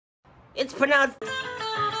It's pronounced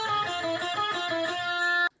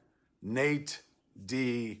natedigad.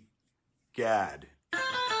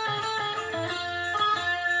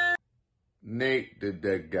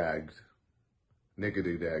 Natedigad.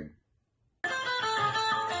 Nickety-dag.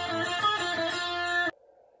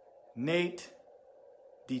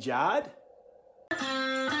 Natedigad.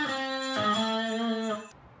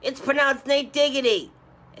 It's pronounced Nate Diggity.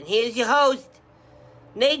 And here's your host,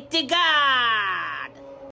 natedigad.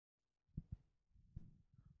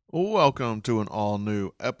 Welcome to an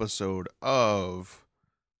all-new episode of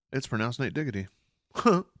It's Pronounced Nate Diggity.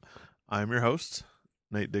 I'm your host,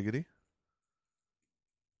 Nate Diggity.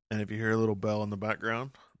 And if you hear a little bell in the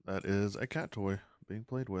background, that is a cat toy being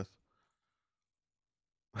played with.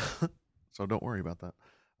 So don't worry about that.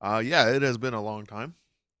 Yeah, it has been a long time.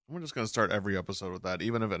 We're just going to start every episode with that,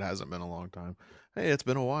 even if it hasn't been a long time. Hey, it's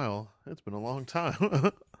been a while. It's been a long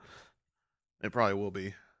time. It probably will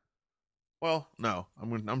be. Well, no,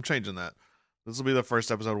 I'm changing that. This will be the first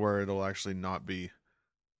episode where it'll actually not be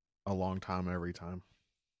a long time every time.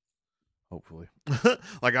 Hopefully.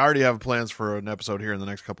 Like, I already have plans for an episode here in the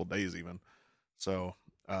next couple days even. So,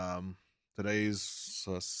 today's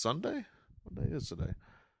Sunday? What day is today?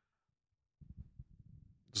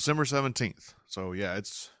 December 17th. So, yeah,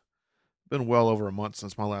 it's been well over a month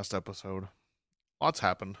since my last episode. Lots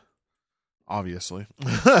happened, obviously.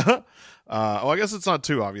 I guess it's not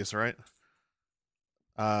too obvious, right?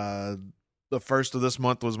 The first of this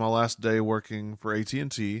month was my last day working for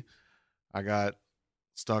AT&T. I got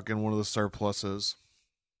stuck in one of the surpluses.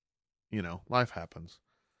 You know, life happens.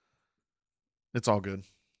 It's all good.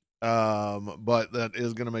 But that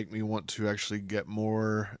is going to make me want to actually get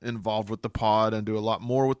more involved with the pod and do a lot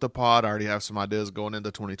more with the pod. I already have some ideas going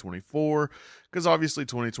into 2024 because obviously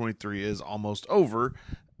 2023 is almost over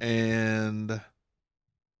and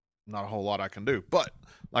not a whole lot I can do. But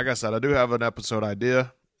like I said, I do have an episode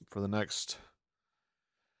idea for in the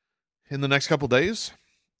next couple days.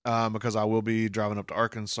 Because I will be driving up to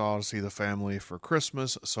Arkansas to see the family for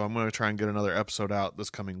Christmas. So I'm going to try and get another episode out this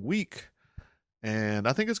coming week. And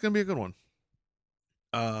I think it's going to be a good one.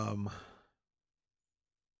 I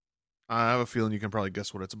have a feeling you can probably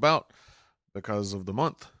guess what it's about because of the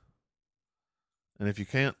month. And if you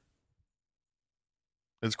can't,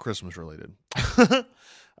 it's Christmas related.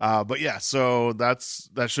 But yeah, so that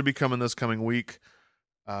should be coming this coming week.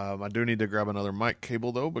 I do need to grab another mic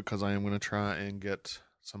cable though, because I am going to try and get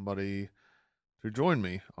somebody to join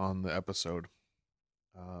me on the episode.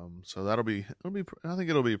 So I think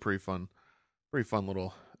it'll be a pretty fun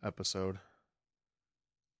little episode.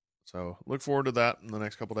 So look forward to that in the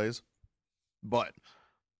next couple days. But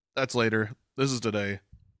that's later. This is today.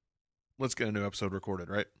 Let's get a new episode recorded,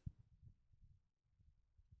 right?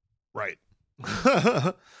 Right.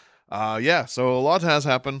 Yeah, so a lot has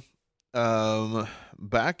happened.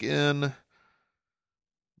 Back in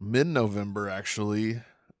mid-November, actually,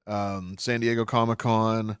 San Diego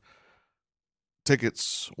Comic-Con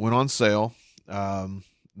tickets went on sale.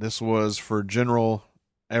 This was for general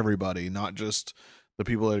everybody, not just the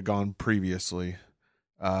people that had gone previously.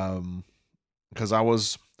 Because I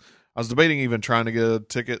was debating even trying to get a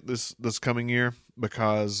ticket this coming year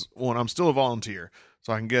because, one, I'm still a volunteer,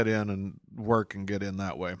 so I can get in and work and get in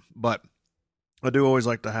that way. But I do always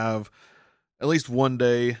like to have at least one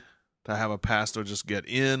day to have a pass to just get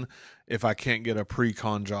in if I can't get a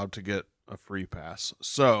pre-con job to get a free pass.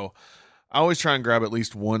 So I always try and grab at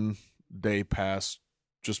least 1 day pass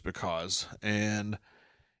just because. And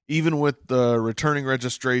even with the returning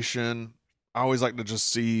registration, I always like to just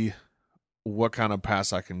see what kind of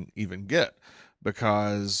pass I can even get,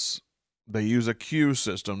 because they use a queue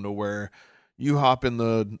system to where you hop in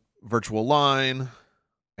the virtual line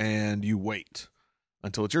and you wait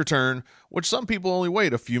until it's your turn, which some people only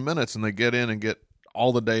wait a few minutes and they get in and get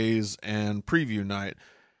all the days and preview night.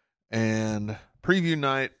 And preview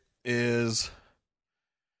night is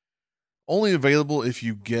only available if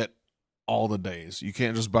you get all the days. You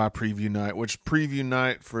can't just buy preview night, which preview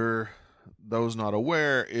night, for those not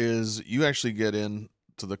aware, is you actually get in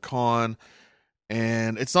to the con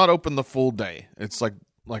and it's not open the full day. It's like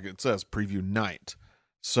it says, preview night.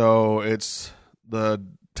 So it's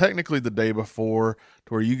technically the day before,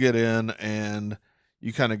 to where you get in and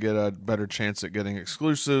you kind of get a better chance at getting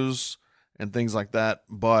exclusives and things like that,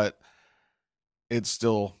 but it's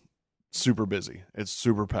still super busy. It's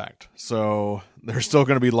super packed. So there's still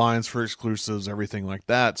going to be lines for exclusives, everything like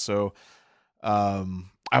that. So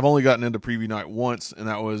I've only gotten into preview night once, and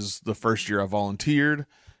that was the first year I volunteered,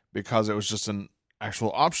 because it was just an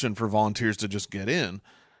actual option for volunteers to just get in.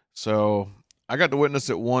 So I got to witness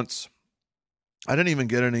it once. I didn't even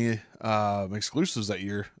get any exclusives that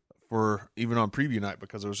year for even on preview night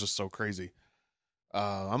because it was just so crazy.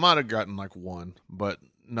 I might have gotten like one, but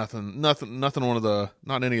nothing one of the,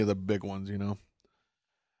 not any of the big ones, you know.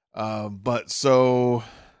 But so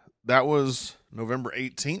that was November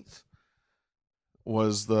 18th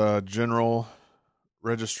was the general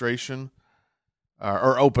registration,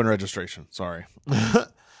 or open registration. Sorry. And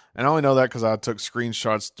I only know that because I took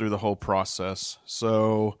screenshots through the whole process.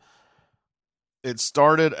 So it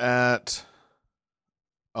started at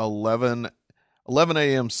 11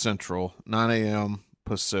 a.m. Central, 9 a.m.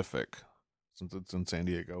 Pacific, since it's in San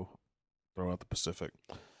Diego. Throw out the Pacific.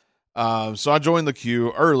 So I joined the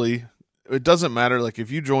queue early. It doesn't matter. Like,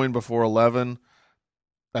 if you join before 11,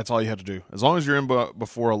 that's all you have to do. As long as you're in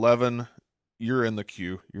before 11, you're in the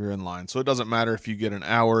queue. You're in line. So it doesn't matter if you get an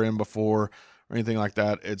hour in before or anything like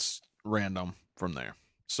that. It's random from there.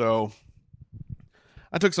 So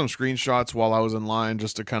I took some screenshots while I was in line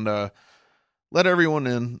just to kind of let everyone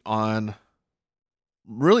in on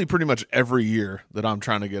really pretty much every year that I'm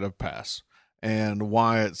trying to get a pass and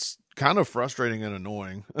why it's kind of frustrating and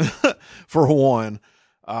annoying for one,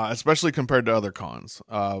 especially compared to other cons.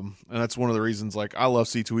 And that's one of the reasons, like, I love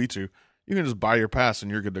C2E2. You can just buy your pass and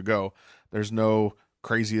you're good to go. There's no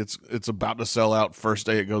crazy, it's about to sell out first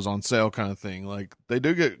day it goes on sale kind of thing. Like, they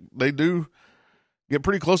do get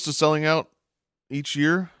pretty close to selling out each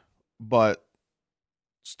year, but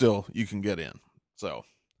still you can get in. So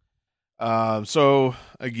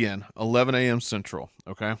again, 11 a.m. Central.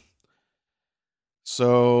 Okay.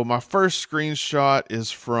 So my first screenshot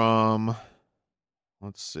is from,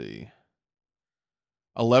 let's see,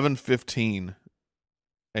 11:15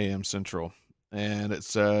 a.m. Central. And it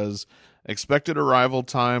says expected arrival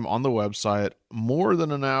time on the website, more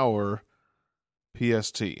than an hour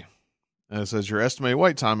PST. And it says your estimated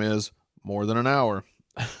wait time is more than an hour.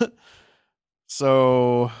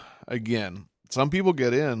 So again, some people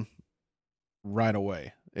get in right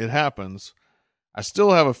away. It happens. I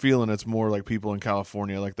still have a feeling it's more like people in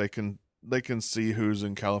California, like they can see who's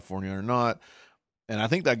in California or not. And I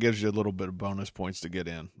think that gives you a little bit of bonus points to get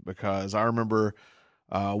in, because I remember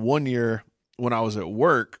one year when I was at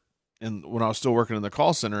work and when I was still working in the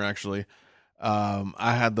call center, actually,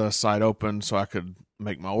 I had the site open so I could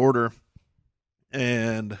make my order,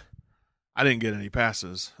 and I didn't get any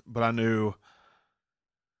passes, but I knew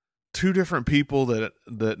two different people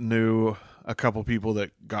that knew a couple people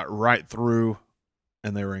that got right through,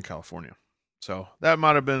 and they were in California. So that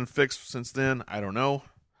might have been fixed since then. I don't know.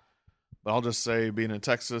 But I'll just say being in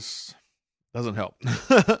Texas doesn't help,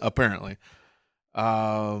 apparently.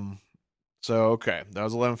 So, okay. That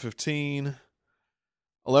was 11:15.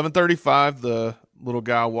 11:35, the little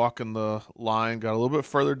guy walking the line got a little bit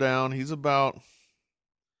further down. He's about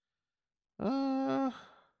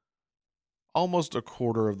almost a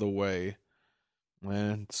quarter of the way.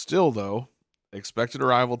 And still, though, expected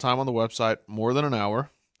arrival time on the website, more than an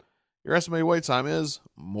hour. Your estimated wait time is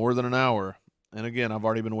more than an hour. And again, I've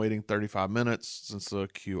already been waiting 35 minutes since the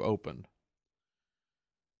queue opened.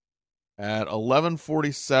 At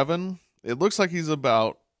 11:47, it looks like he's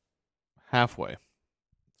about halfway.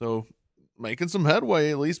 So making some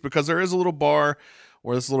headway, at least, because there is a little bar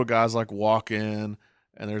where this little guy's like walking,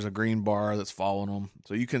 and there's a green bar that's following him.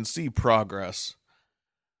 So you can see progress.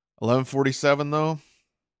 11:47, though,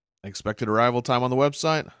 expected arrival time on the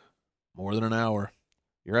website, more than an hour.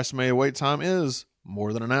 Your estimated wait time is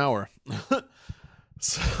more than an hour.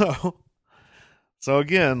 So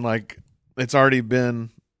again, like, it's already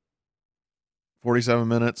been 47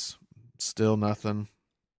 minutes, still nothing.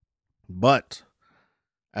 But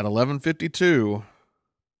at 11:52,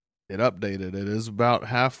 it updated. It is about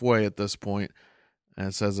halfway at this point, and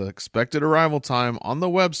it says expected arrival time on the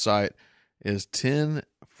website is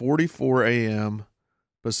 10:44 a.m.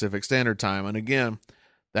 Pacific Standard Time. And again,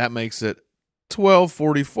 that makes it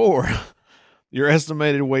 12:44. Your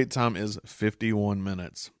estimated wait time is 51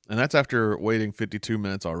 minutes. And that's after waiting 52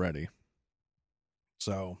 minutes already.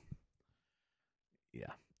 So,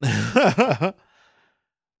 yeah.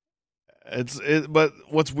 But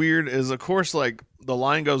what's weird is, of course, like, the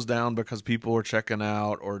line goes down because people are checking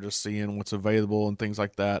out or just seeing what's available and things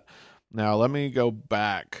like that. Now, let me go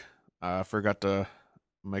back. I forgot to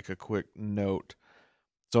make a quick note.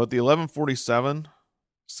 So at the 11:47,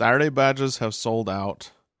 Saturday badges have sold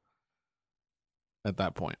out at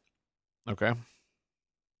that point. Okay.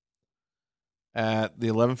 At the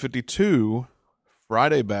 11:52,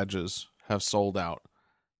 Friday badges have sold out.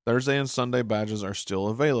 Thursday and Sunday badges are still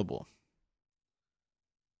available.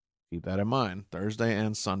 Keep that in mind. Thursday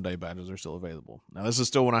and Sunday badges are still available. Now, this is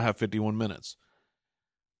still when I have 51 minutes.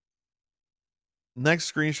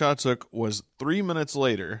 Next screenshot I took was 3 minutes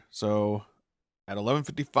later. So at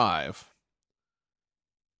 11:55.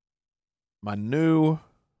 My new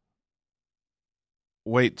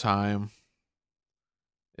wait time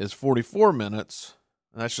is 44 minutes.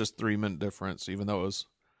 And that's just 3-minute difference, even though it was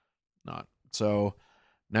not. So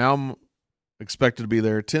now I'm expected to be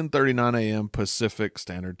there 10:39 a.m. Pacific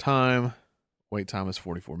Standard Time. Wait time is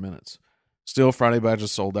 44 minutes. Still, Friday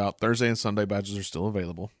badges sold out. Thursday and Sunday badges are still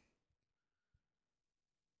available.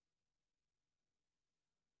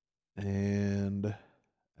 And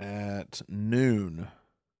at noon.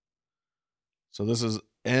 So this is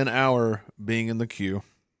an hour being in the queue.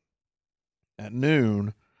 At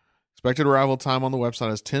noon, expected arrival time on the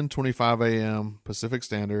website is 10:25 a.m. Pacific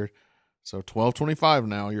Standard. So 12:25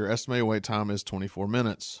 now. Your estimated wait time is 24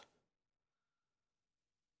 minutes.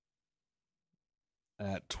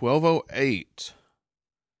 At 12:08,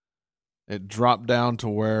 it dropped down to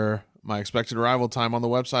where my expected arrival time on the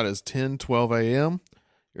website is 10:12 a.m.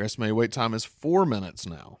 Your estimated wait time is 4 minutes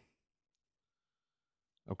now.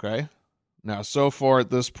 Okay. Now, so far at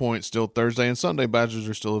this point, still Thursday and Sunday badges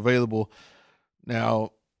are still available.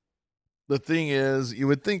 Now, the thing is, you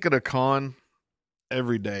would think at a con,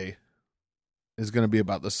 every day is going to be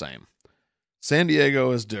about the same. San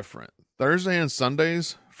Diego is different. Thursday and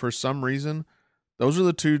Sundays, for some reason, those are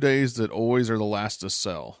the 2 days that always are the last to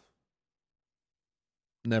sell.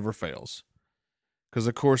 Never fails. Because,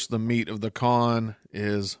 of course, the meat of the con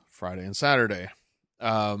is Friday and Saturday.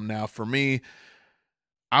 Now, for me,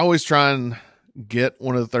 I always try and get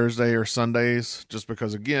one of the Thursday or Sundays just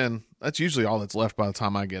because, again, that's usually all that's left by the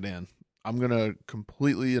time I get in. I'm going to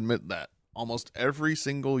completely admit that. Almost every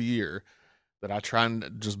single year that I try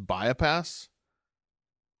and just buy a pass,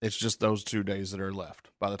 it's just those 2 days that are left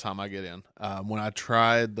by the time I get in. When I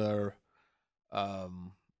tried the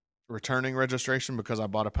returning registration because I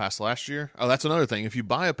bought a pass last year. Oh, that's another thing. If you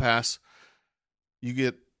buy a pass, you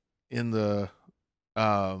get in the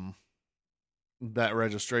that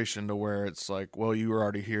registration to where it's like, well, you were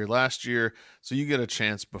already here last year, so you get a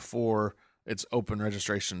chance before it's open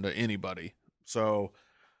registration to anybody. So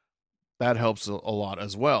that helps a lot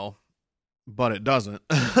as well, but it doesn't.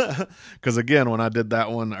 Because again, when I did that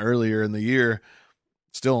one earlier in the year,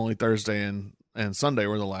 still only Thursday and Sunday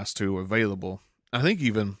were the last two available. I think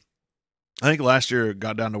last year it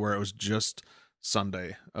got down to where it was just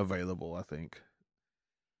Sunday available, I think.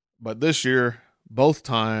 But this year, both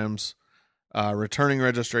times, returning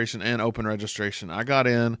registration and open registration, I got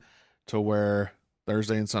in to where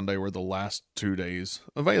Thursday and Sunday were the last 2 days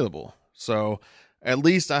available. So at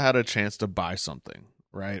least I had a chance to buy something,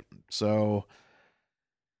 right? So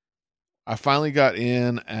I finally got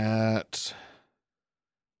in at,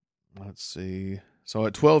 let's see. So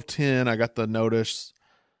at 12:10, I got the notice.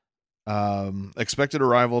 Expected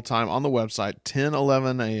arrival time on the website,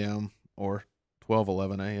 10:11 a.m. or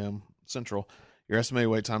 12:11 a.m. Central. Your estimated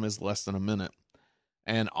wait time is less than a minute.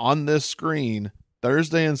 And on this screen,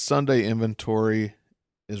 Thursday and Sunday inventory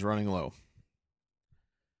is running low.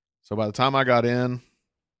 So by the time I got in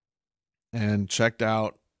and checked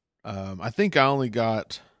out, I think I only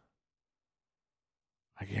got,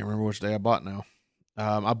 I can't remember which day I bought now.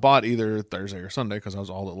 I bought either Thursday or Sunday because that was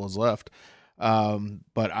all that was left.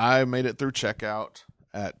 But I made it through checkout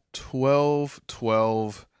at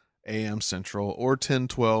 12:12 a.m. Central or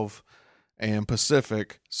 10:12 a.m.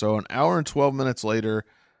 Pacific. So an hour and 12 minutes later,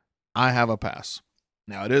 I have a pass.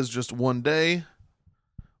 Now it is just 1 day,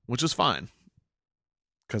 which is fine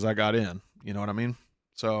because I got in. You know what I mean?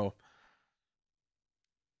 So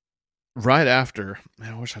right after,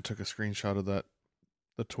 man, I wish I took a screenshot of the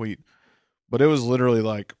tweet, but it was literally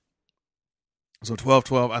like, so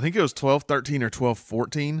 12:12, I think it was 12:13 or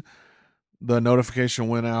 12:14. The notification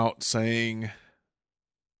went out saying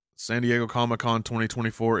San Diego Comic-Con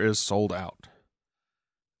 2024 is sold out.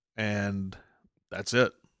 And that's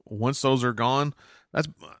it. Once those are gone,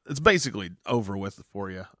 it's basically over with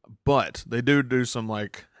for you. But they do some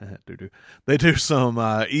like they do some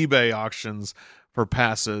eBay auctions for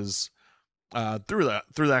passes through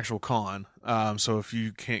the actual con. So if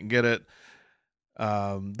you can't get it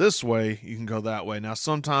this way, you can go that way. Now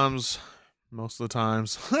sometimes, most of the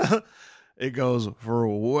times, it goes for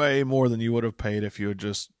way more than you would have paid if you had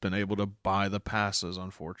just been able to buy the passes,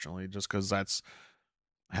 unfortunately, just because that's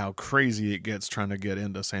how crazy it gets trying to get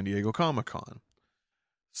into San Diego Comic-Con.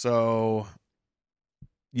 So,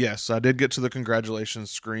 yes, I did get to the congratulations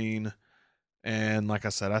screen, and like I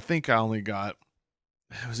said, I think I only got,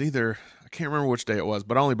 it was either, I can't remember which day it was,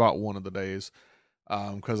 but I only bought one of the days,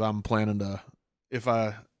 because I'm planning to, if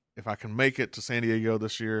I can make it to San Diego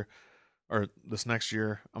this year, or this next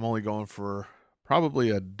year, I'm only going for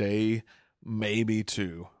probably a day, maybe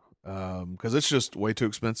two. because it's just way too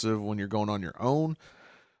expensive when you're going on your own,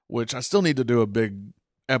 which I still need to do a big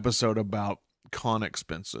episode about con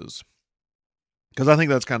expenses, because I think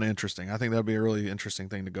that's kind of interesting. I think that'd be a really interesting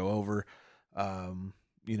thing to go over.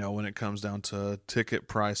 When it comes down to ticket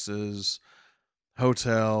prices,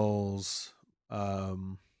 hotels,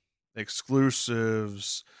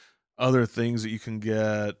 exclusives, other things that you can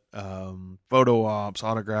get, photo ops,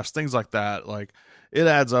 autographs, things like that. Like, it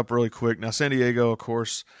adds up really quick. Now, San Diego, of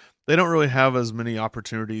course, they don't really have as many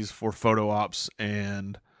opportunities for photo ops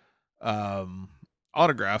and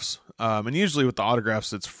autographs. And usually with the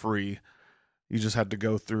autographs, it's free. You just have to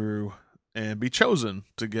go through and be chosen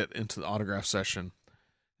to get into the autograph session.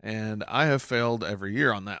 And I have failed every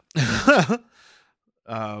year on that.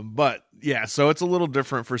 But yeah, so it's a little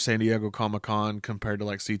different for San Diego Comic-Con compared to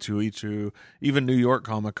like C2E2. Even New York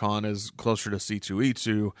Comic-Con is closer to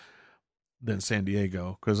C2E2 than San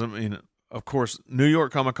Diego. Because, I mean, of course, New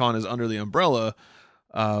York Comic-Con is under the umbrella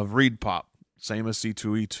of Reed Pop. Same as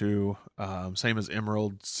C2E2. Same as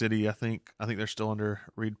Emerald City, I think. I think they're still under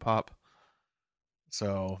Reed Pop.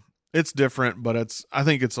 So it's different, but I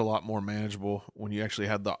think it's a lot more manageable when you actually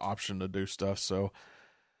have the option to do stuff. So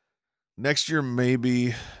next year may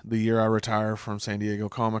be the year I retire from San Diego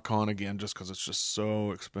Comic-Con again, just because it's just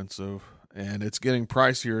so expensive. And it's getting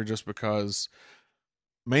pricier just because,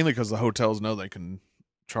 mainly because the hotels know they can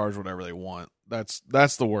charge whatever they want.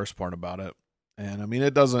 That's the worst part about it. And I mean,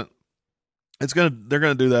 they're gonna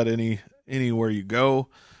do that anywhere you go.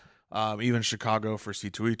 Even Chicago for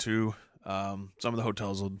C2E2. Some of the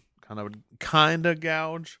hotels will kind of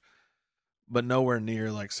gouge, but nowhere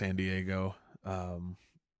near like San Diego.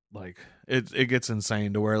 Like it gets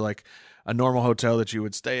insane to where like a normal hotel that you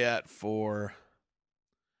would stay at for,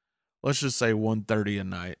 let's just say $130 a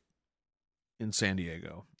night in San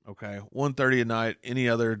Diego. Okay, $130 a night any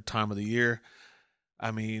other time of the year.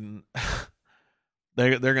 I mean,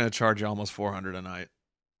 they're going to charge you almost $400 a night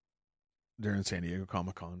during San Diego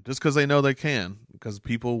Comic-Con just because they know they can, because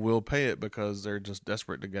people will pay it because they're just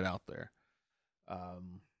desperate to get out there.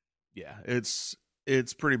 Yeah, it's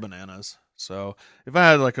pretty bananas. So if I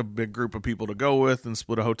had like a big group of people to go with and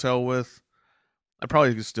split a hotel with, I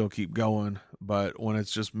probably could still keep going. But when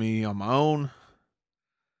it's just me on my own,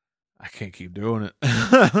 I can't keep doing it.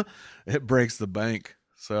 It breaks the bank.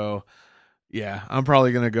 So yeah, I'm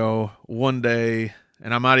probably going to go one day,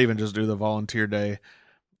 and I might even just do the volunteer day.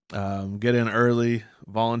 Get in early,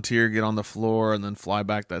 volunteer, get on the floor, and then fly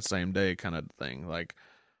back that same day kind of thing. Like,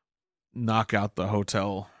 knock out the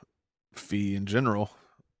hotel fee in general.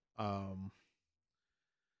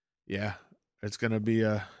 Yeah, it's gonna be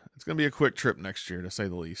a quick trip next year, to say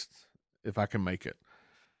the least, if I can make it.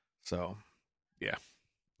 So yeah.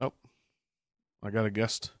 Oh, I got a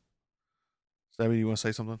guest. Stabby, you want to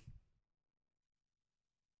say something?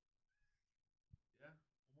 Yeah,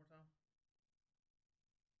 one more time.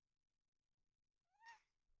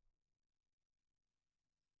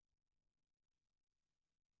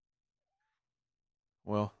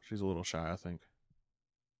 Well, she's a little shy, I think.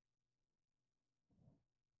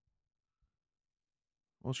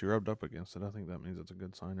 Well, she rubbed up against it. I think that means it's a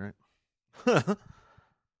good sign, right? I'm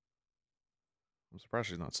surprised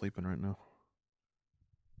she's not sleeping right now.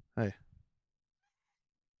 Hey,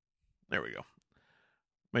 there we go.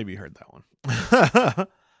 Maybe you heard that one.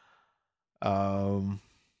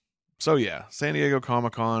 So yeah, San Diego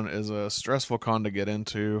Comic-Con is a stressful con to get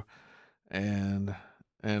into, and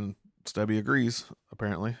Stubby agrees,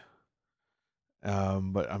 apparently.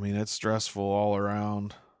 But I mean, it's stressful all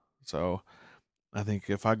around. So I think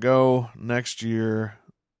if I go next year,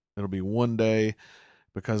 it'll be one day,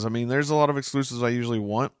 because I mean, there's a lot of exclusives I usually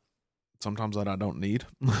want, sometimes that I don't need.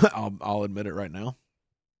 I'll admit it right now.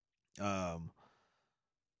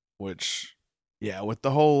 Which, yeah, with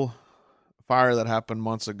the whole fire that happened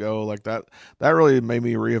months ago, like that really made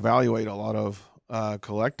me reevaluate a lot of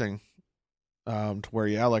collecting. To where,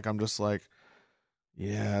 yeah, like I'm just like,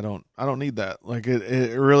 yeah, I don't need that. Like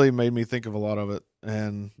it really made me think of a lot of it.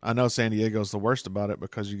 And I know San Diego's the worst about it,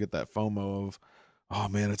 because you get that FOMO of, oh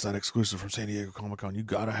man, it's that exclusive from San Diego Comic-Con, you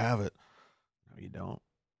gotta have it. No, you don't.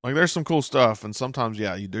 Like, there's some cool stuff, and sometimes,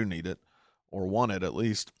 yeah, you do need it, or want it at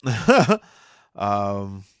least.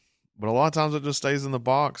 um, but a lot of times it just stays in the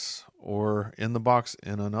box, or in the box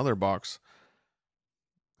in another box,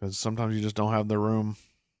 because sometimes you just don't have the room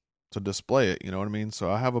to display it. You know what I mean?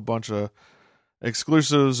 So I have a bunch of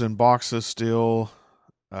exclusives in boxes still.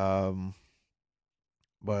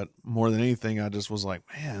 But more than anything, I just was like,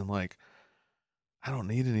 man, like, I don't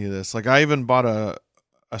need any of this. Like, I even bought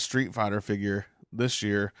a Street Fighter figure this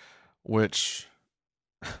year, which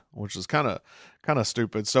is kind of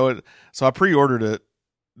stupid. So I pre-ordered it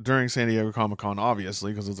during San Diego Comic-Con,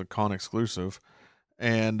 obviously, because it's a con exclusive.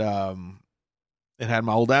 And it had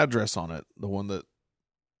my old address on it, the one that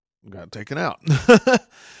got taken out.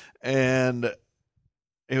 And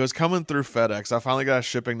it was coming through FedEx. I finally got a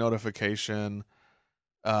shipping notification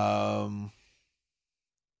a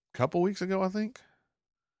couple weeks ago, I think.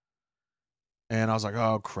 And I was like,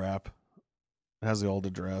 oh, crap. It has the old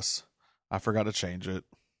address. I forgot to change it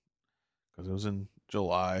because it was in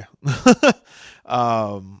July. Forgot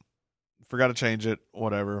to change it,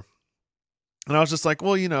 whatever. And I was just like,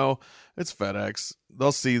 well, it's FedEx.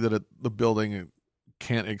 They'll see that the building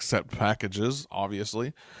can't accept packages,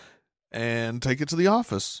 obviously, and take it to the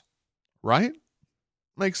office, right?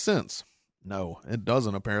 Makes sense. No, it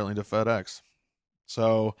doesn't, apparently, to FedEx.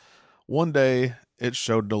 So one day it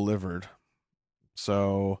showed delivered.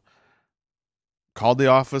 So called the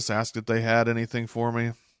office, asked if they had anything for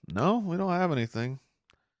me. No, we don't have anything.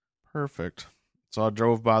 Perfect. So I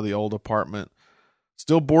drove by the old apartment,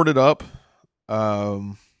 still boarded up.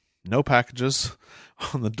 No packages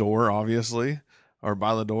on the door, obviously, or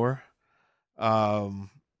by the door.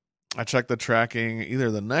 I checked the tracking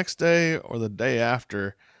either the next day or the day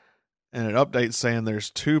after, and it updates saying there's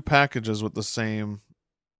 2 packages with the same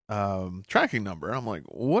tracking number. I'm like,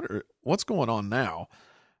 what's going on now?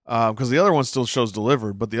 Because the other one still shows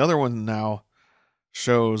delivered, but the other one now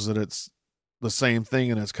shows that it's the same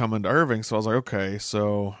thing and it's coming to Irving. So I was like, okay,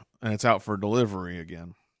 and it's out for delivery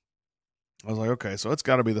again. I was like, okay, so it's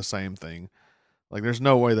got to be the same thing. Like, there's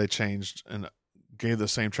no way they changed and gave the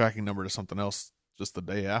same tracking number to something else just the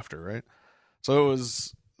day after, right? So I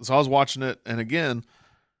was watching it, and again,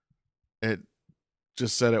 it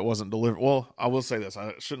just said it wasn't delivered. Well, I will say this.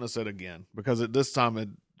 I shouldn't have said again, because this time it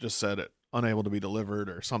just said it unable to be delivered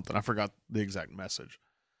or something. I forgot the exact message.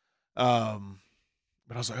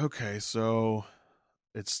 But I was like, okay, so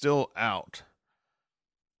it's still out,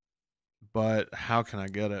 but how can I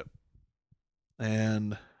get it?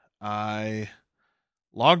 And I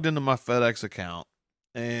logged into my FedEx account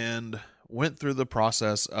and went through the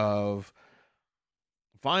process of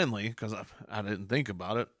finally, because I didn't think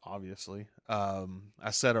about it, obviously. I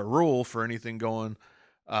set a rule for anything going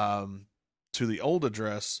to the old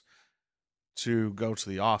address to go to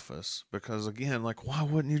the office, because again, like, why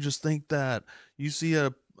wouldn't you just think that? You see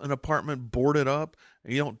an apartment boarded up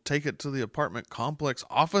and you don't take it to the apartment complex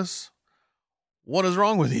office? What is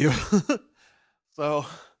wrong with you? So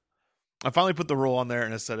I finally put the rule on there,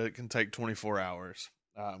 and it said it can take 24 hours.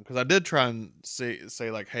 Because I did try and say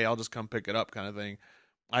like, hey, I'll just come pick it up, kind of thing.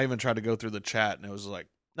 I even tried to go through the chat, and it was like,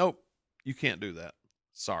 nope, you can't do that.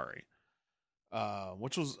 Sorry.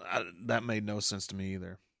 Which was that made no sense to me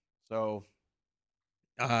either. So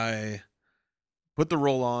I put the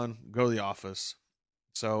roll on, go to the office.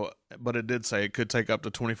 So, but it did say it could take up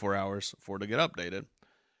to 24 hours for it to get updated.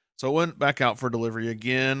 So I went back out for delivery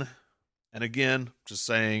again and again, just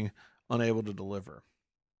saying unable to deliver.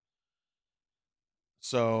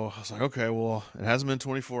 So I was like, okay, well, it hasn't been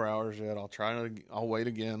 24 hours yet. I'll wait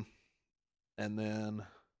again. And then,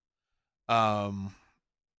 oh,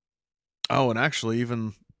 and actually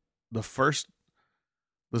even the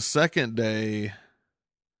second day,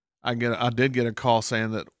 I did get a call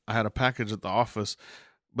saying that I had a package at the office,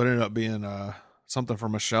 but it ended up being something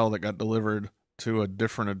from Michelle that got delivered to a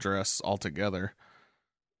different address altogether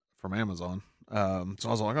from Amazon. So I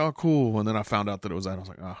was like, oh, cool. And then I found out that it was that. I was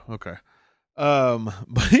like, oh, okay.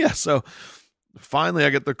 But yeah, so finally I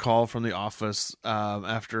get the call from the office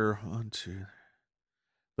after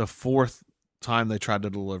the 4th time they tried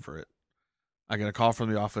to deliver it. I get a call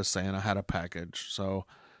from the office saying I had a package. So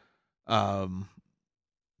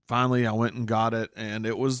finally I went and got it, and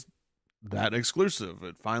it was that exclusive.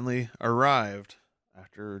 It finally arrived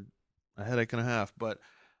after a headache and a half, but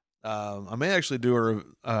I may actually do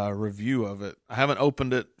a review of it. I haven't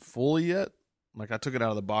opened it fully yet. Like, I took it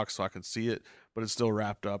out of the box so I could see it, but it's still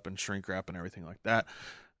wrapped up and shrink wrap and everything like that.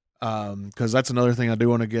 Because that's another thing I do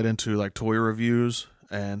want to get into, like toy reviews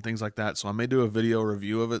and things like that. So I may do a video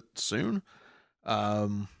review of it soon.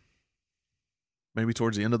 Maybe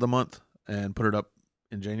towards the end of the month, and put it up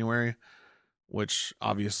in January, which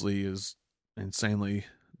obviously is insanely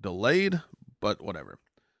delayed, but whatever.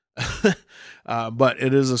 But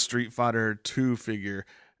it is a Street Fighter 2 figure,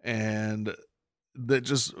 and that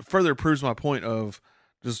just further proves my point of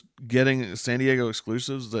just getting San Diego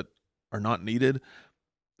exclusives that are not needed.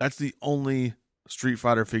 That's the only Street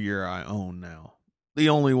Fighter figure I own now. The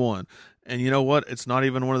only one. And you know what? It's not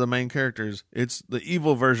even one of the main characters. It's the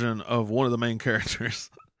evil version of one of the main characters.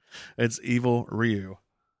 It's Evil Ryu.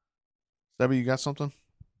 Debbie, you got something?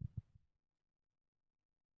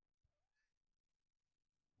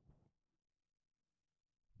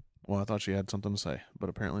 Well, I thought she had something to say, but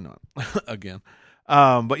apparently not. Again.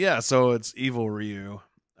 But yeah, so it's Evil Ryu.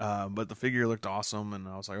 But the figure looked awesome, and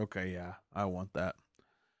I was like, okay, yeah, I want that.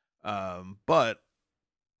 But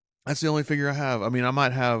that's the only figure I have. I mean, I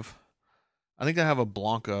think I have a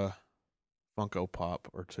Blanca Funko Pop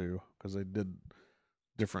or two, because they did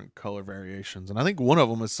different color variations. And I think one of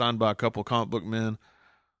them is signed by a couple comic book men.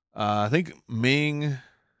 I think Ming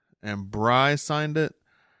and Bry signed it,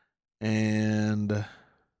 and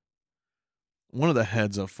one of the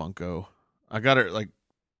heads of Funko. I got it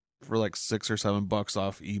for $6 or $7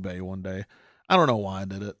 off eBay one day. I don't know why I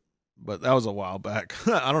did it, but that was a while back.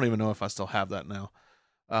 I don't even know if I still have that now.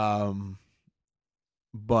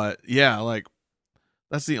 But yeah,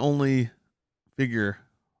 that's the only figure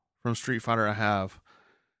from Street Fighter I have.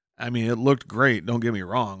 I mean, it looked great. Don't get me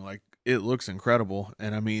wrong. It looks incredible.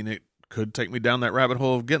 And I mean, it could take me down that rabbit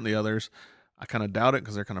hole of getting the others. I kind of doubt it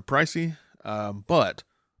because they're kind of pricey. But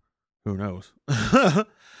who knows? But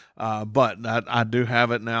I do have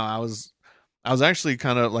it now. I was actually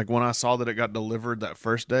kind of when I saw that it got delivered that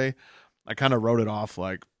first day, I kind of wrote it off.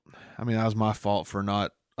 I mean, that was my fault for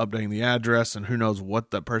not updating the address, and who knows what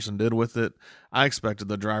that person did with it. I expected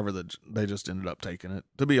the driver that they just ended up taking it.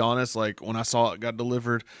 To be honest, when I saw it got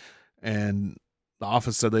delivered and the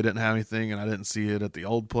office said they didn't have anything and I didn't see it at the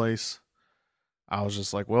old place, I was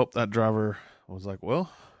just like, well, that driver was like, well,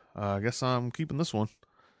 I guess I'm keeping this one.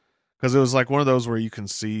 Because it was one of those where you can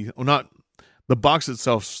see, well, not the box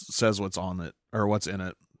itself says what's on it or what's in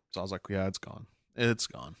it. So I was like, yeah, it's gone. It's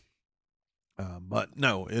gone. But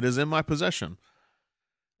no, it is in my possession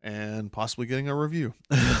and possibly getting a review.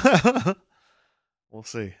 We'll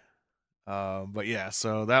see. But yeah,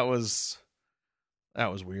 so that was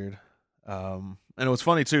weird. And it was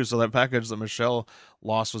funny too. So that package that Michelle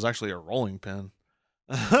lost was actually a rolling pin.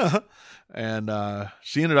 And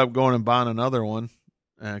she ended up going and buying another one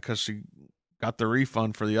because she got the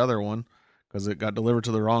refund for the other one because it got delivered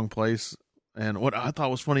to the wrong place. And what I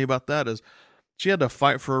thought was funny about that is she had to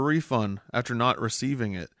fight for a refund after not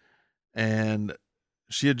receiving it. And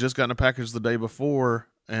she had just gotten a package the day before.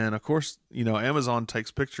 And of course, Amazon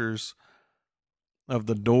takes pictures of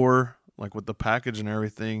the door, with the package and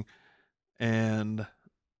everything. And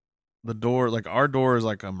the door, our door is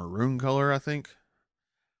a maroon color, I think.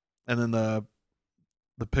 And then the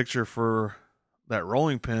picture for that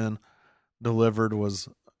rolling pin delivered was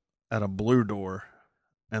at a blue door.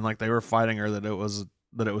 And they were fighting her that it was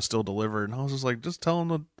still delivered. And I was just tell them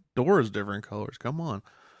the door is different colors. Come on.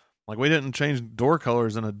 We didn't change door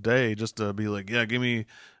colors in a day just to be yeah, give me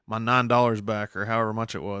my $9 back or however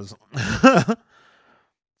much it was.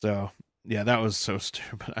 So, yeah, that was so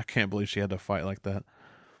stupid. I can't believe she had to fight like that.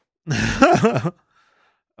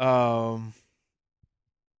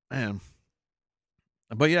 Man.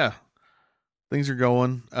 But yeah, things are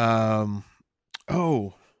going.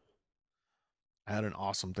 Oh, I had an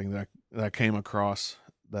awesome thing that I came across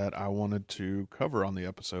that I wanted to cover on the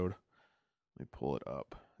episode. Let me pull it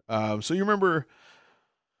up. So you remember,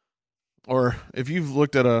 or if you've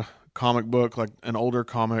looked at a comic book, an older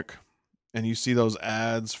comic, and you see those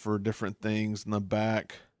ads for different things in the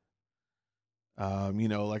back,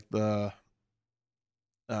 the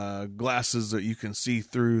glasses that you can see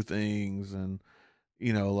through things, and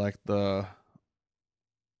the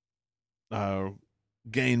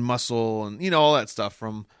gain muscle, and all that stuff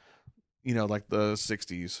from the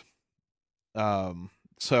 60s.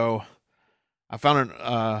 So I found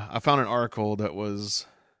an article that was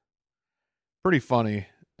pretty funny.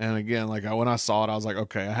 And again, when I saw it, I was like,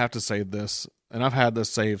 okay, I have to save this. And I've had this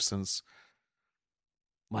saved since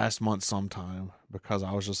last month sometime because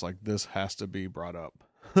I was just like, this has to be brought up.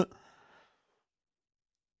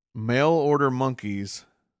 Mail order monkeys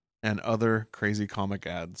and other crazy comic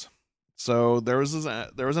ads. So there was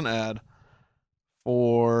an ad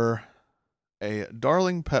for a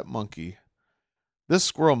darling pet monkey. This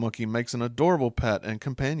squirrel monkey makes an adorable pet and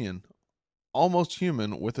companion, almost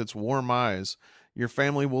human with its warm eyes. Your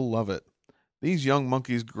family will love it. These young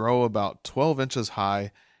monkeys grow about 12 inches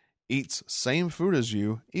high, eats same food as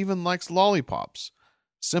you, even likes lollipops.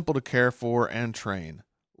 Simple to care for and train.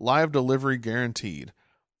 Live delivery guaranteed.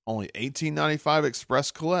 Only $18.95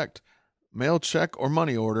 express collect. Mail check or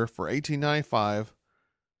money order for $18.95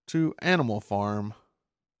 to Animal Farm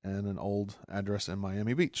and an old address in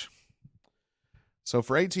Miami Beach. So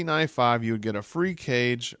for $18.95, you would get a free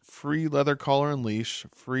cage, free leather collar and leash,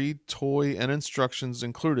 free toy and instructions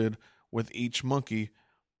included with each monkey,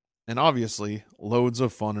 and obviously loads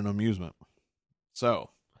of fun and amusement.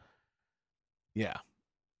 So, yeah,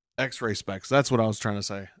 X-ray specs. That's what I was trying to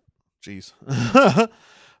say. Jeez.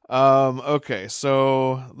 Okay,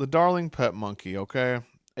 so the darling pet monkey, okay?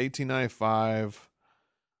 1895.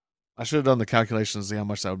 I should have done the calculations to see how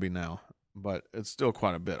much that would be now, but it's still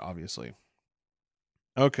quite a bit, obviously.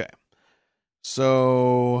 Okay.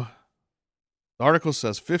 So the article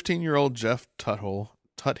says 15-year-old Jeff Tuthill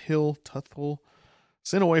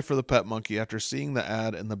sent away for the pet monkey after seeing the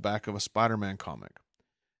ad in the back of a Spider-Man comic.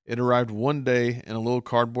 It arrived one day in a little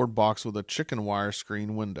cardboard box with a chicken wire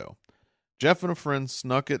screen window. Jeff and a friend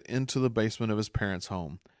snuck it into the basement of his parents'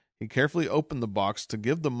 home. He carefully opened the box to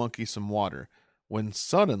give the monkey some water, when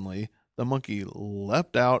suddenly the monkey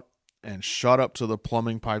leapt out and shot up to the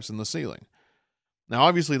plumbing pipes in the ceiling. Now,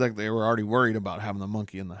 obviously, like, they were already worried about having the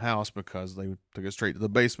monkey in the house because they took it straight to the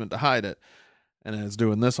basement to hide it. And it's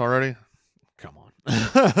doing this already? Come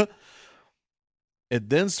on. It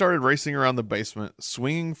then started racing around the basement,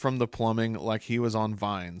 swinging from the plumbing like he was on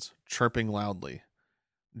vines, chirping loudly.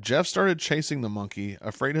 Jeff started chasing the monkey,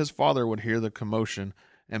 afraid his father would hear the commotion,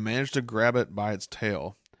 and managed to grab it by its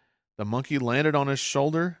tail. The monkey landed on his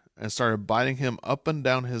shoulder and started biting him up and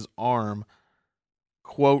down his arm,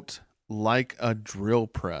 quote, like a drill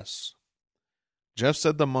press. Jeff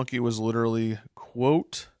said the monkey was literally,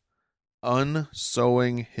 quote,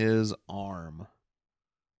 unsewing his arm.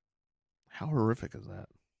 How horrific is that?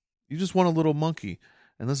 You just want a little monkey,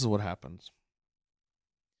 and this is what happens.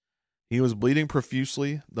 He was bleeding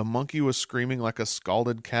profusely. The monkey was screaming like a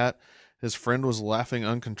scalded cat. His friend was laughing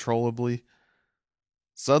uncontrollably.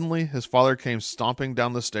 Suddenly, his father came stomping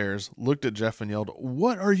down the stairs, looked at Jeff, and yelled,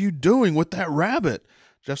 "What are you doing with that rabbit?"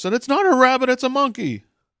 Jeff said, "It's not a rabbit, it's a monkey."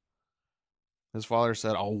 His father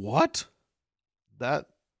said, "Oh, what?" That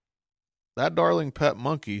darling pet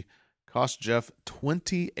monkey cost Jeff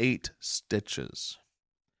 28 stitches.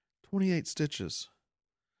 28 stitches.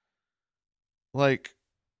 Like,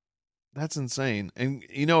 that's insane. And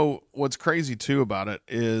you know what's crazy too about it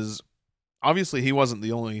is, obviously he wasn't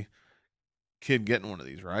the only kid getting one of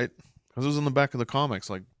these, right? Because it was in the back of the comics.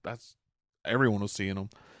 Like, that's, everyone was seeing them.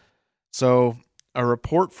 So a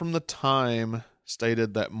report from the Time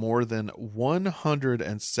stated that more than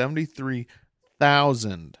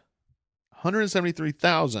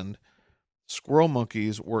 173,000 squirrel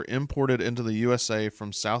monkeys were imported into the USA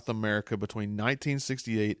from South America between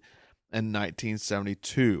 1968 and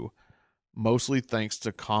 1972, mostly thanks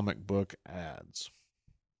to comic book ads.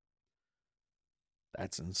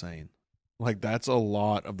 That's insane. Like, that's a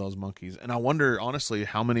lot of those monkeys. And I wonder, honestly,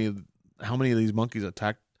 how many of these monkeys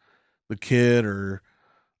attacked the kid or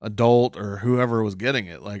adult or whoever was getting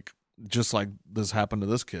it. Like, just like this happened to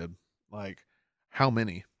this kid. Like, how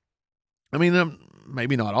many? I mean,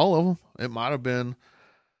 maybe not all of them. It might have been,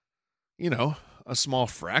 a small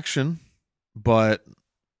fraction, but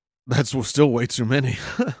that's still way too many.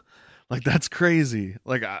 Like, that's crazy.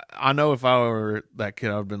 Like, I know if I were that kid,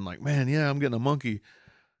 I would have been like, man, yeah, I'm getting a monkey.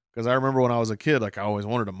 Because I remember when I was a kid, like, I always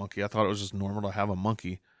wanted a monkey. I thought it was just normal to have a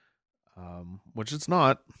monkey, which it's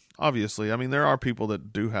not, obviously. I mean, there are people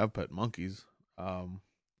that do have pet monkeys, but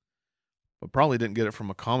probably didn't get it from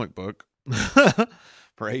a comic book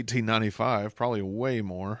for $18.95, probably way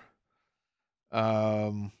more.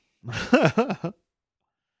 And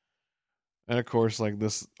of course, like,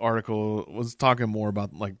 this article was talking more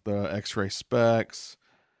about like the X-ray specs.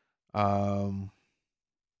 And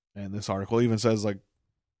this article even says, like,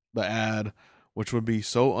 the ad, which would be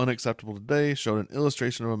so unacceptable today, showed an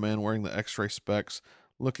illustration of a man wearing the X-ray specs,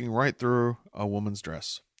 looking right through a woman's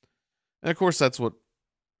dress. And of course, that's what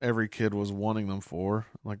every kid was wanting them for,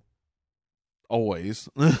 like, always.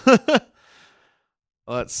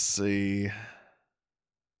 Let's see.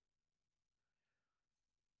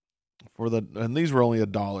 And these were only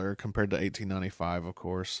 $1 compared to $18.95, of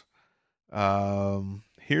course.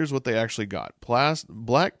 Here's what they actually got.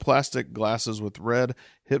 Black plastic glasses with red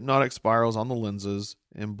hypnotic spirals on the lenses,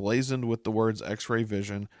 emblazoned with the words X-ray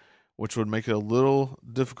vision, which would make it a little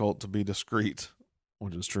difficult to be discreet,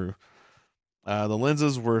 which is true. The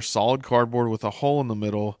lenses were solid cardboard with a hole in the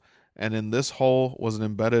middle, and in this hole was an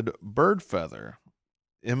embedded bird feather.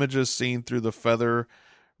 Images seen through the feather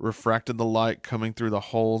refracted the light coming through the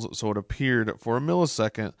holes, so it appeared for a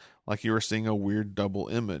millisecond like you were seeing a weird double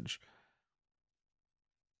image.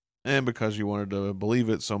 And because you wanted to believe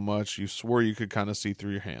it so much, you swore you could kind of see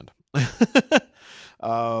through your hand.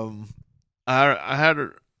 I had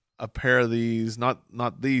a pair of these,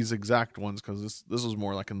 not these exact ones, because this was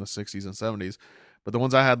more like in the 60s and 70s, but the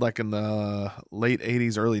ones I had like in the late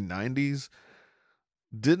 80s, early 90s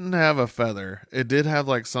didn't have a feather. It did have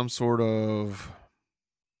like some sort of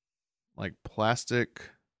like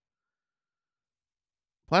plastic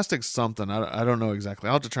something. I don't know exactly.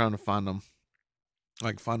 I'll have to try to find them.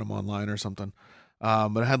 Like, find them online or something.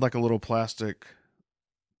 But it had like a little plastic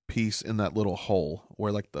piece in that little hole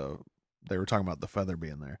where like they were talking about the feather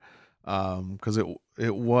being there. Because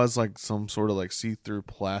it was like some sort of like see-through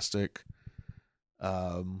plastic,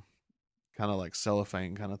 kind of like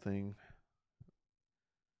cellophane kind of thing.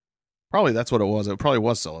 Probably that's what it was. It probably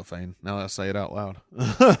was cellophane. Now that I say it out loud.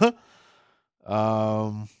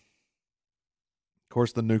 Of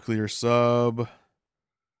course, the nuclear sub.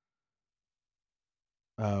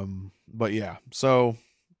 But yeah, so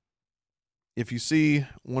if you see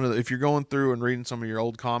if you're going through and reading some of your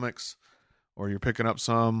old comics, or you're picking up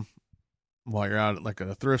some while you're out at like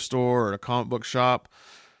a thrift store or a comic book shop,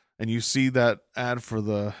 and you see that ad for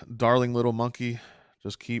the darling little monkey,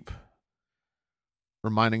 just keep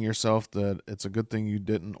reminding yourself that it's a good thing you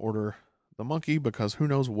didn't order the monkey, because who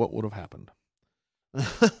knows what would have happened.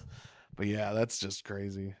 But yeah, that's just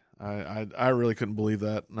crazy. I really couldn't believe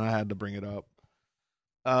that, and I had to bring it up.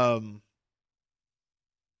 I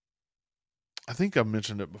think I've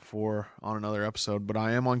mentioned it before on another episode, but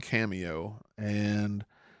I am on Cameo, and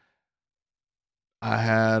I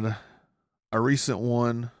had a recent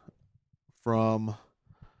one from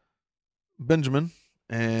Benjamin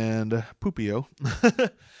and Pupio.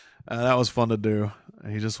 That was fun to do.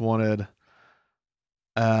 He just wanted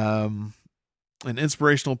an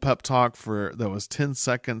inspirational pep talk that was 10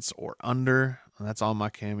 seconds or under. And that's on my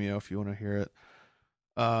Cameo if you want to hear it.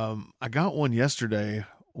 I got one yesterday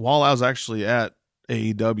while I was actually at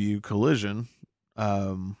AEW Collision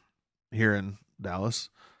here in Dallas.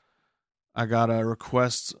 I got a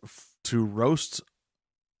request to roast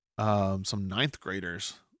some ninth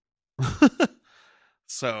graders.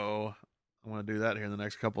 So I'm going to do that here in the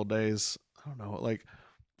next couple of days. I don't know, like,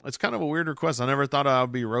 it's kind of a weird request. I never thought I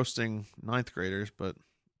would be roasting ninth graders, but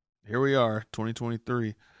here we are,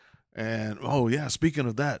 2023. And oh yeah, speaking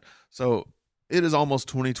of that, so it is almost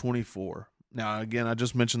 2024. Now, again, I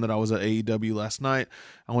just mentioned that I was at AEW last night.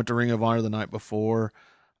 I went to Ring of Honor the night before.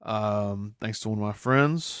 Thanks to one of my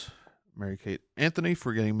friends, Mary Kate Anthony,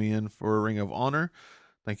 for getting me in for Ring of Honor.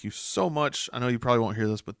 Thank you so much. I know you probably won't hear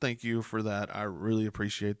this, but thank you for that. I really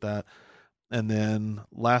appreciate that. And then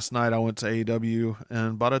last night I went to AEW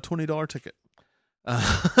and bought a $20 ticket.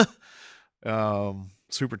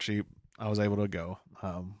 Super cheap. I was able to go.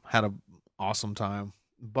 Had an awesome time.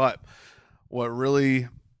 But what really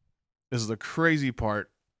is the crazy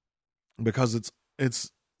part, because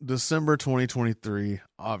it's December 2023,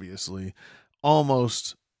 obviously,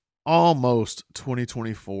 almost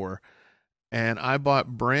 2024. And I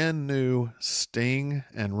bought brand new Sting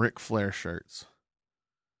and Ric Flair shirts.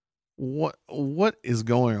 What is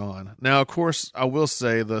going on? Now, of course, I will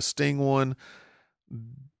say the Sting one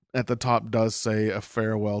at the top does say a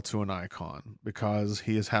farewell to an icon, because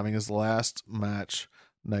he is having his last match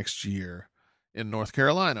next year in North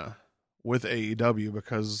Carolina with AEW,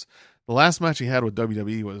 because the last match he had with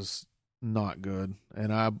WWE was not good.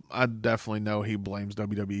 And I definitely know he blames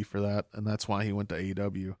WWE for that. And that's why he went to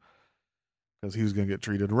AEW, because he was going to get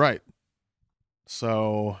treated right.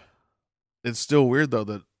 So it's still weird, though,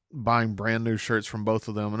 that buying brand new shirts from both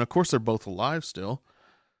of them, and of course they're both alive still,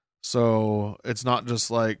 so it's not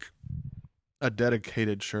just like a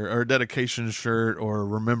dedicated shirt or a dedication shirt or a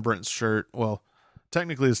remembrance shirt. Well,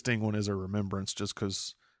 technically the Sting one is a remembrance just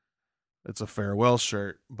because it's a farewell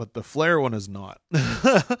shirt, but the Flair one is not.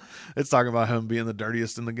 It's talking about him being the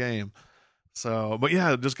dirtiest in the game. So, but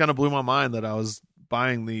yeah, it just kind of blew my mind that I was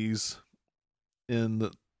buying these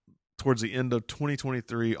towards the end of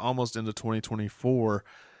 2023, almost into 2024.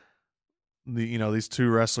 These two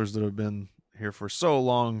wrestlers that have been here for so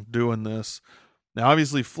long doing this. Now,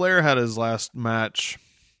 obviously, Flair had his last match,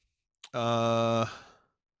 I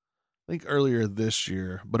think earlier this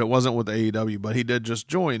year, but it wasn't with AEW, but he did just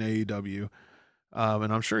join AEW.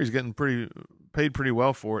 And I'm sure he's getting paid pretty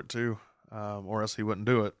well for it too. Or else he wouldn't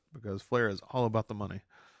do it, because Flair is all about the money.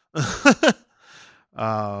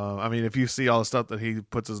 I mean, if you see all the stuff that he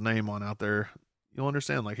puts his name on out there, you'll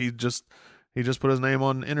understand. Like, he just put his name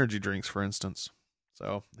on energy drinks, for instance.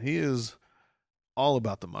 So he is all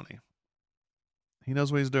about the money. He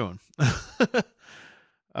knows what he's doing.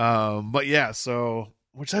 But yeah,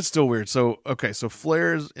 which that's still weird. So, okay, so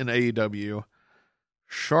Flair's in AEW.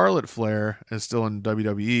 Charlotte Flair is still in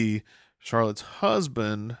WWE. Charlotte's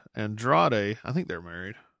husband, Andrade, I think they're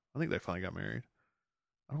married. I think they finally got married.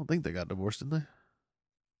 I don't think they got divorced, did they?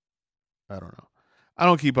 I don't know. I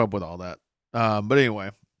don't keep up with all that. But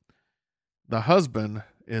anyway, the husband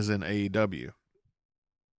is in AEW.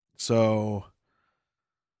 So,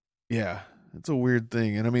 yeah, it's a weird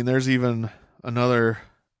thing. And I mean, there's even another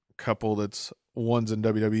couple that's one's in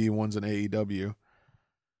WWE, one's in AEW.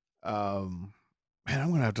 Man,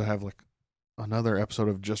 I'm going to have like another episode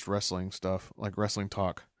of just wrestling stuff, like wrestling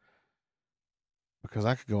talk. because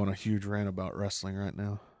I could go on a huge rant about wrestling right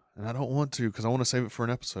now. And I don't want to because I want to save it for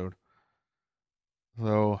an episode.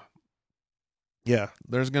 So, yeah,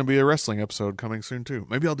 there's going to be a wrestling episode coming soon too.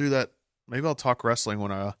 Maybe I'll do that. Maybe I'll talk wrestling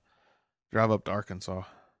when I drive up to Arkansas.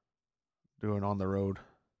 Do it on the road.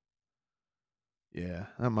 Yeah,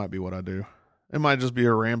 that might be what I do. It might just be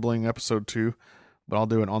a rambling episode too, but I'll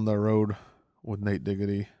do it on the road with Nate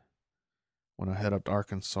Diggity when I head up to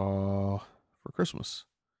Arkansas for Christmas.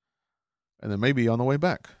 And then maybe on the way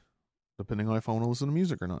back, depending on if I want to listen to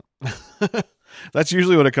music or not. That's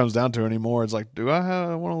usually what it comes down to anymore. It's like, do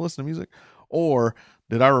I want to listen to music? Or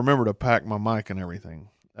did I remember to pack my mic and everything?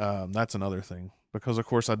 That's another thing. Because, of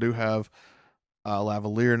course, I do have a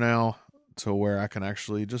lavalier now to where I can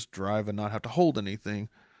actually just drive and not have to hold anything.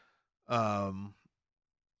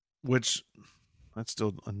 Which, that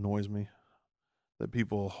still annoys me. That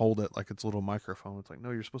people hold it like it's a little microphone. It's like,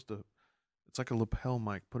 no, you're supposed to, it's like a lapel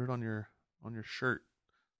mic. Put it on your shirt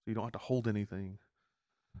so you don't have to hold anything.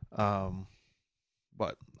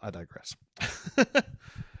 But I digress.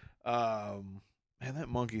 Man, that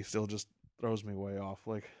monkey still just throws me way off.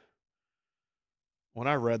 Like, when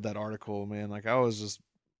I read that article, man, like I was just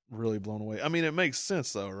really blown away. I mean, it makes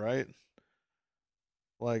sense though, right?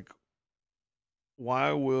 Like,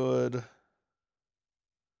 why would...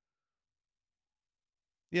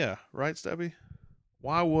 Yeah, right, Stebby?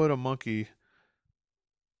 Why would a monkey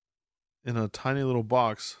in a tiny little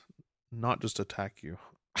box not just attack you?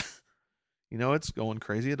 You know, it's going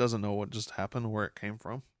crazy. It doesn't know what just happened, where it came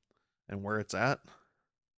from, and where it's at.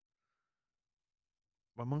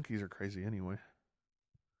 But monkeys are crazy anyway.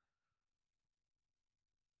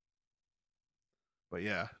 But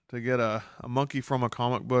yeah, to get a monkey from a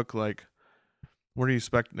comic book, like, what are you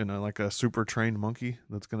expecting? Like a super trained monkey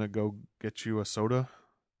that's going to go get you a soda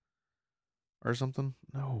or something?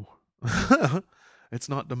 No. It's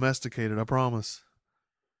not domesticated, I promise.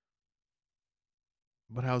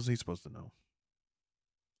 But how's he supposed to know?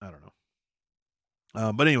 I don't know.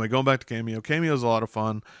 But anyway, going back to Cameo. Cameo is a lot of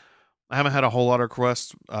fun. I haven't had a whole lot of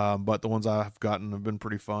requests, but the ones I've gotten have been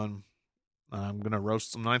pretty fun. I'm going to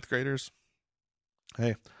roast some ninth graders.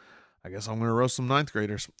 Hey, I guess I'm going to roast some ninth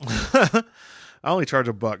graders. I only charge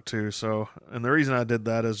 $1 too. So, and the reason I did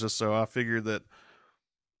that is just so I figured that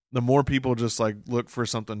the more people just like look for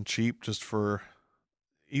something cheap, just for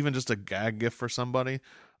even just a gag gift for somebody,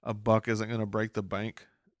 $1 isn't going to break the bank.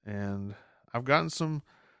 And I've gotten some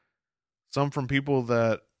from people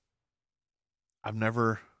that I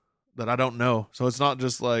don't know. So it's not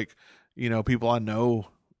just like, people I know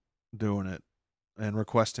doing it and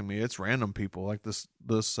requesting me. It's random people like this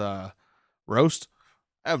roast.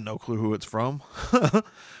 I have no clue who it's from.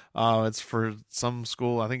 It's for some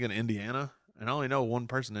school, I think in Indiana, and I only know one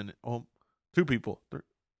person two people.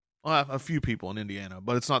 A few people in Indiana,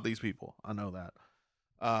 but it's not these people. I know that.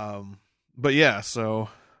 But yeah, so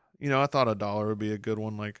I thought $1 would be a good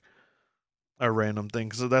one, like a random thing,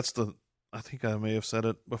 because I think I may have said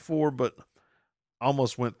it before, but I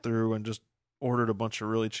almost went through and just ordered a bunch of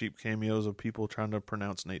really cheap cameos of people trying to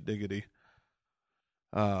pronounce Nate Diggity.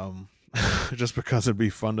 Just because it'd be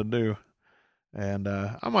fun to do. And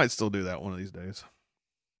I might still do that one of these days.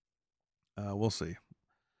 We'll see.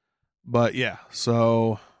 But yeah,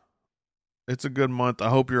 so it's a good month. I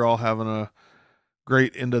hope you're all having a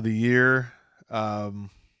great end of the year.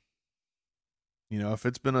 If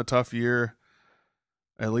it's been a tough year,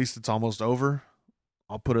 at least it's almost over.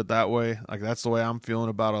 I'll put it that way. Like, that's the way I'm feeling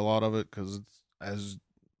about a lot of it, because as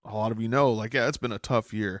a lot of you know, like, yeah, it's been a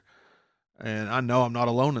tough year. And I know I'm not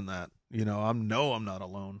alone in that. I know I'm not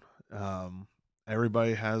alone.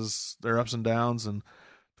 Everybody has their ups and downs, and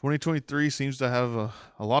 2023 seems to have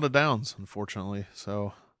a lot of downs, unfortunately.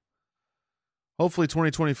 So hopefully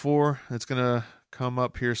 2024, it's going to come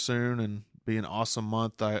up here soon and be an awesome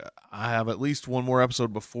month. I have at least one more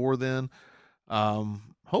episode before then.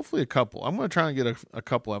 Hopefully a couple. I'm going to try and get a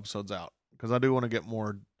couple episodes out, because I do want to get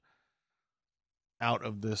more out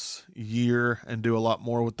of this year and do a lot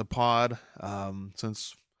more with the pod,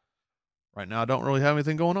 since right now I don't really have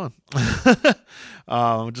anything going on.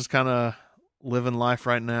 I'm just kind of living life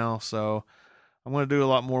right now, so I'm going to do a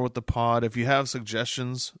lot more with the pod. If you have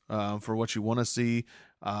suggestions for what you want to see,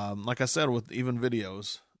 like I said, with even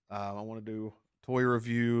videos, I want to do toy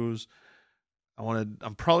reviews.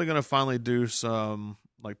 I'm probably going to finally do some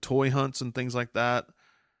like toy hunts and things like that.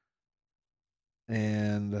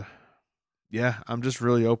 And yeah, I'm just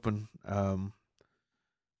really open to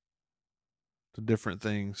different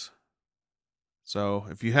things. So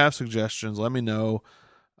if you have suggestions, let me know.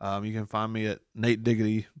 You can find me at Nate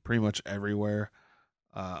Diggity pretty much everywhere.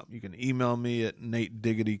 You can email me at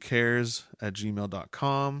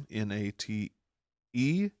natediggitycares@gmail.com,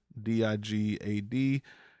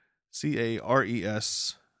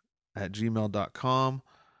 natedigad@gmail.com.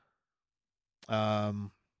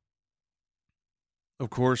 Of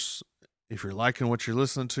course, if you're liking what you're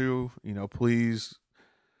listening to, please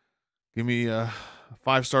give me a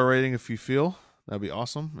 5-star rating if you feel. That'd be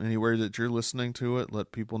awesome. Anywhere that you're listening to it,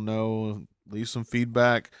 let people know. Leave some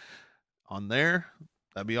feedback on there.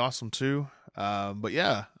 That'd be awesome too. But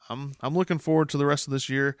yeah, I'm looking forward to the rest of this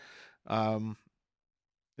year.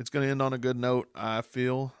 It's going to end on a good note, I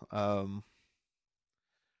feel. It's going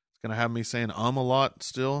to have me saying a lot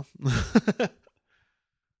still.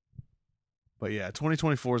 But yeah,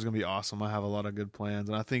 2024 is going to be awesome. I have a lot of good plans,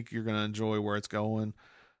 and I think you're going to enjoy where it's going.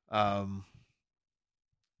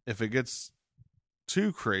 If it gets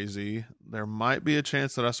too crazy, there might be a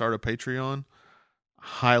chance that I start a Patreon.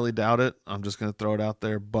 Highly doubt it. I'm just going to throw it out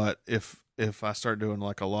there. But if I start doing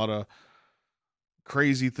like a lot of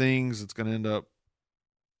crazy things, it's going to end up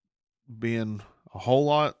being a whole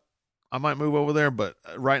lot. I might move over there, but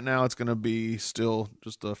right now it's going to be still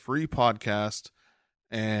just a free podcast,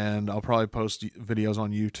 and I'll probably post videos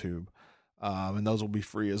on YouTube, and those will be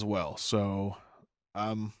free as well. So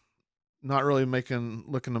I'm not really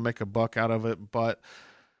looking to make a buck out of it, but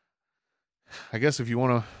I guess if I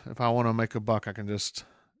want to make a buck, I can just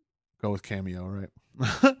go with Cameo, right?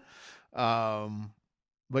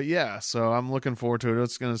 But yeah, so I'm looking forward to it.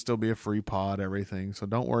 It's going to still be a free pod, everything. So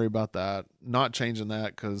don't worry about that. Not changing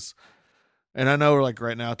that and I know like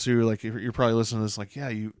right now too, like if you're probably listening to this, like, yeah,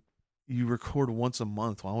 you record once a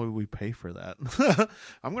month. Why would we pay for that?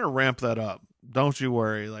 I'm going to ramp that up. Don't you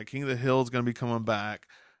worry. Like King of the Hill is going to be coming back.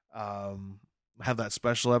 Have that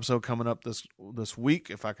special episode coming up this week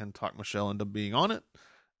if I can talk Michelle into being on it.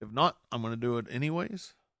 If not, I'm going to do it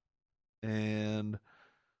anyways. And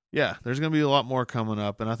yeah, there's going to be a lot more coming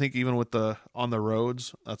up. And I think even with the on the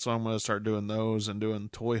roads, that's why I'm going to start doing those and doing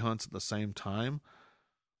toy hunts at the same time.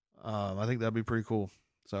 I think that'd be pretty cool.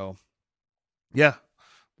 So yeah,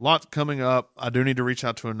 lots coming up. I do need to reach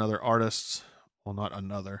out to another artist. Well, not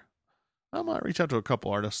another. I might reach out to a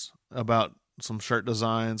couple artists about some shirt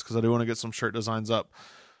designs, because I do want to get some shirt designs up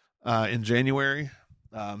in January.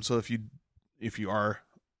 So if you are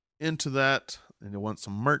into that and you want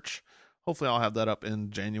some merch, hopefully I'll have that up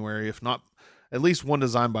in January. If not, at least one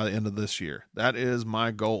design by the end of this year. That is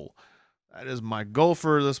my goal. That is my goal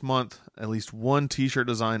for this month. At least one t-shirt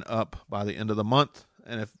design up by the end of the month.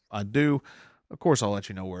 And if I do, of course, I'll let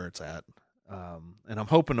you know where it's at. And I'm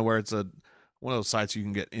hoping to where it's one of those sites you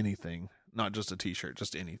can get anything, not just a t-shirt,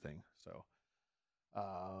 just anything. So,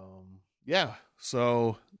 yeah.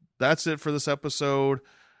 So that's it for this episode.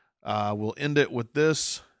 We'll end it with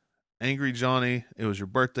this. Angry Johnny, it was your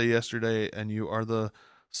birthday yesterday, and you are the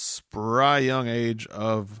spry young age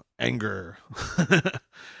of anger.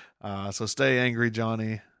 So stay angry,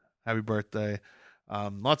 Johnny. Happy birthday.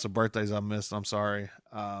 Lots of birthdays I missed. I'm sorry.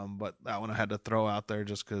 But that one I had to throw out there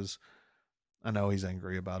just because I know he's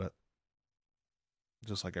angry about it.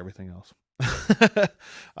 Just like everything else.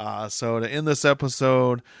 So to end this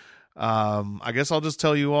episode, I guess I'll just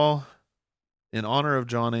tell you all, in honor of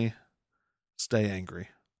Johnny, stay angry.